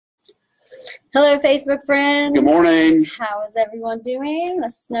Hello, Facebook friends. Good morning. How is everyone doing? The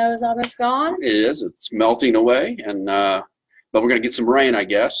snow is almost gone. It is. It's melting away, and but we're going to get some rain, I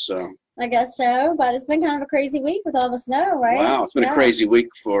guess. I guess so, but it's been kind of a crazy week with all the snow, right? Wow, it's been a crazy week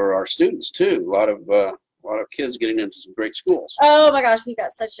for our students too. A lot of kids getting into some great schools. Oh my gosh, we've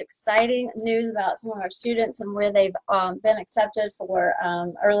got such exciting news about some of our students and where they've been accepted for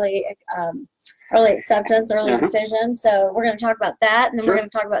early acceptance, early decision. So we're going to talk about that, and then we're going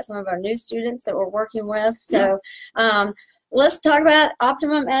to talk about some of our new students that we're working with. So let's talk about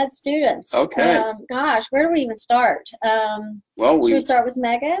Optimum Ed students. Okay. Gosh, where do we even start? Should we start with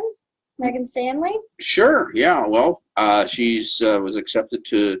Megan Stanley? Sure. Yeah. Well, she's was accepted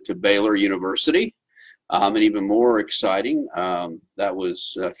to Baylor University, and even more exciting, that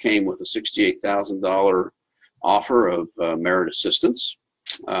was came with a $68,000 offer of merit assistance.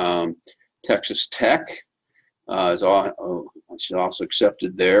 Texas Tech she's also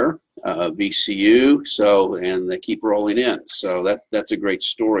accepted there. VCU. And they keep rolling in. So that's a great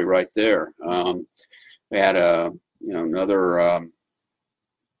story right there. We had another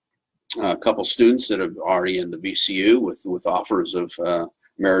couple students that have already in the VCU with offers of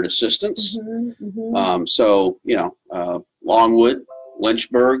merit assistance. Longwood,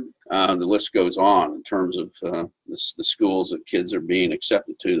 Lynchburg, the list goes on in terms of the schools that kids are being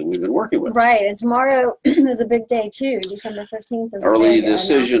accepted to that we've been working with. Right, and tomorrow is a big day too. December 15th is early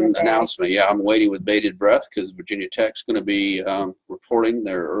decision announcement. Yeah, I'm waiting with bated breath because Virginia Tech's going to be reporting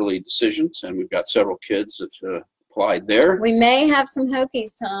their early decisions, and we've got several kids that applied there. We may have some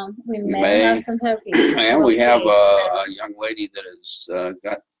Hokies, Tom. We may have some Hokies. And we have a young lady that has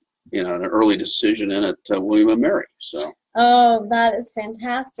got an early decision in at William & Mary. So. Oh, that is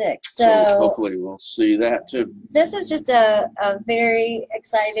fantastic. So hopefully we'll see that too. This is just a very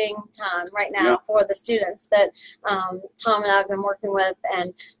exciting time right now for the students that Tom and I have been working with,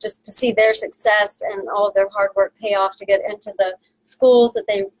 and just to see their success and all of their hard work pay off to get into the schools that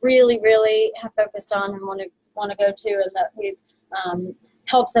they really, really have focused on and want to go to, and that we've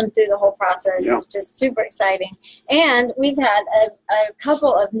helped them through the whole process. It's just super exciting. And we've had a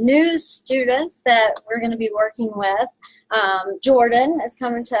couple of new students that we're going to be working with. Jordan is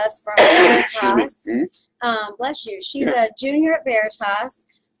coming to us from Veritas. Bless you. She's a junior at Veritas.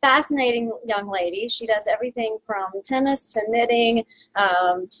 Fascinating young lady. She does everything from tennis to knitting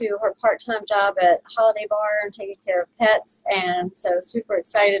to her part-time job at Holiday Bar and taking care of pets. And so super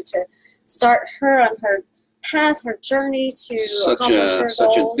excited to start her on her path, her journey to accomplish her goals.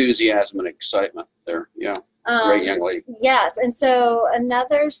 Such enthusiasm and excitement there. Great young lady. Yes, and so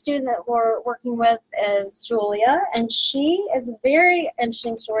another student that we're working with is Julia, and she is a very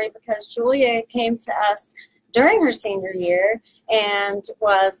interesting story because Julia came to us during her senior year and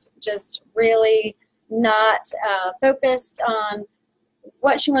was just really not focused on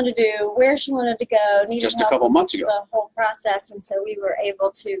what she wanted to do, where she wanted to go, needed just a couple months ago. The whole process, and so we were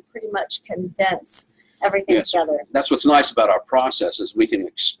able to pretty much condense everything together. That's what's nice about our process is we can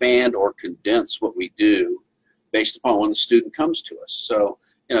expand or condense what we do based upon when the student comes to us. So,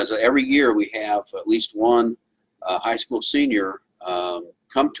 so every year we have at least one high school senior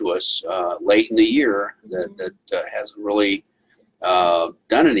come to us late in the year that hasn't really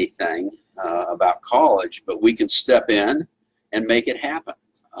done anything about college, but we can step in and make it happen.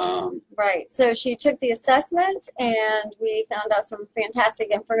 Right. So she took the assessment, and we found out some fantastic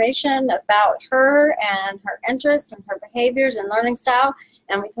information about her and her interests and her behaviors and learning style,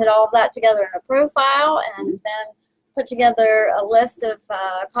 and we put all of that together in a profile, and then put together a list of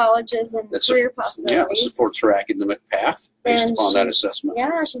colleges and career possibilities. Yeah, supports her academic path based upon that assessment.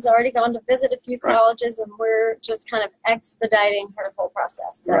 Yeah, she's already gone to visit a few colleges, and we're just kind of expediting her whole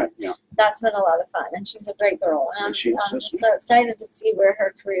process. So that's been a lot of fun, and she's a great girl. And I'm just so excited to see where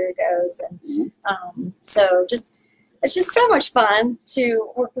her career goes. And it's just so much fun to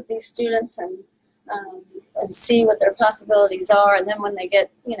work with these students and see what their possibilities are. And then when they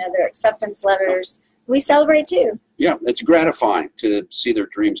get their acceptance letters, we celebrate too. Yeah, it's gratifying to see their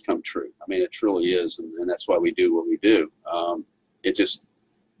dreams come true. I mean, it truly is, and that's why we do what we do. It just,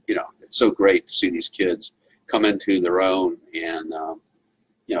 it's so great to see these kids come into their own and,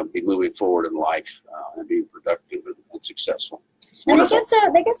 be moving forward in life and being productive and successul. And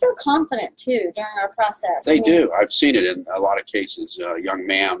they get so confident too during our process. They do. I've seen it in a lot of cases. A young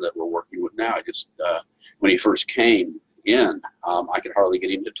man that we're working with now, just when he first came in, I could hardly get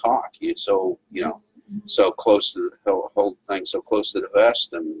him to talk. He's so, so close to the whole thing, so close to the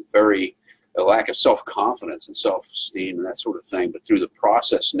vest, and very a lack of self-confidence and self-esteem and that sort of thing. But through the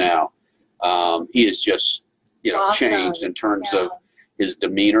process now, he is just changed in terms of his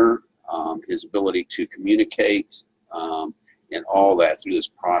demeanor, his ability to communicate, and all that through this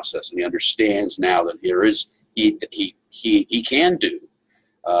process, and he understands now that there is he can do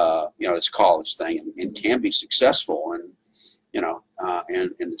this college thing and can be successful, and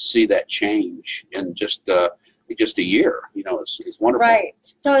and to see that change in just a year, is wonderful. Right.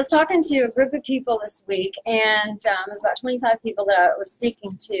 So I was talking to a group of people this week, and it was about 25 people that I was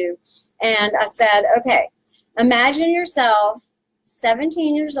speaking to, and I said, okay, imagine yourself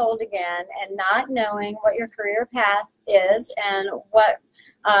 17 years old again and not knowing what your career path is and what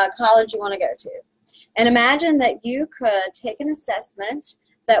college you want to go to. And imagine that you could take an assessment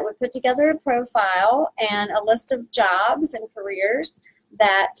that would put together a profile and a list of jobs and careers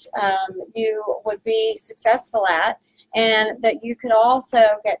that you would be successful at, and that you could also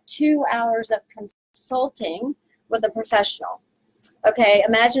get 2 hours of consulting with a professional. Okay,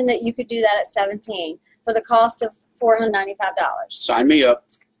 imagine that you could do that at 17 for the cost of $495. Sign me up.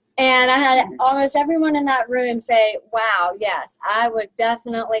 And I had almost everyone in that room say, wow, yes, I would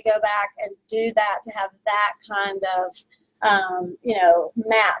definitely go back and do that, to have that kind of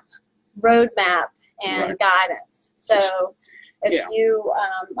roadmap and guidance. So if you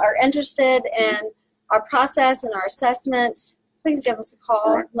are interested in our process and our assessment, please give us a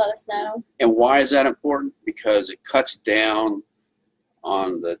call. Let us know. And why is that important? Because it cuts down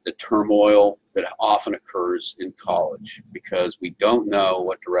on the turmoil that often occurs in college, because we don't know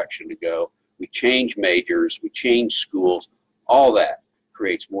what direction to go. We change majors, we change schools, all that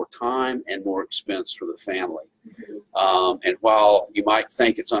creates more time and more expense for the family. And while you might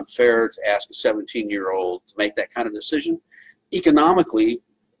think it's unfair to ask a 17-year-old to make that kind of decision, economically,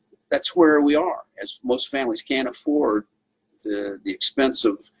 that's where we are, as most families can't afford the expense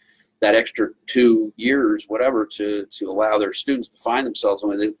of that extra 2 years, whatever, to allow their students to find themselves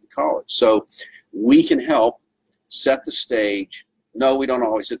when they get to college. So we can help set the stage. No, we don't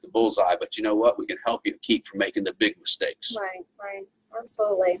always hit the bullseye, but you know what? We can help you keep from making the big mistakes. Right.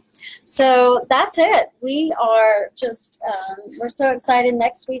 Absolutely. So that's it. We are just, we're so excited.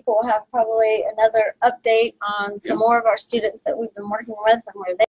 Next week we'll have probably another update on some more of our students that we've been working with and where they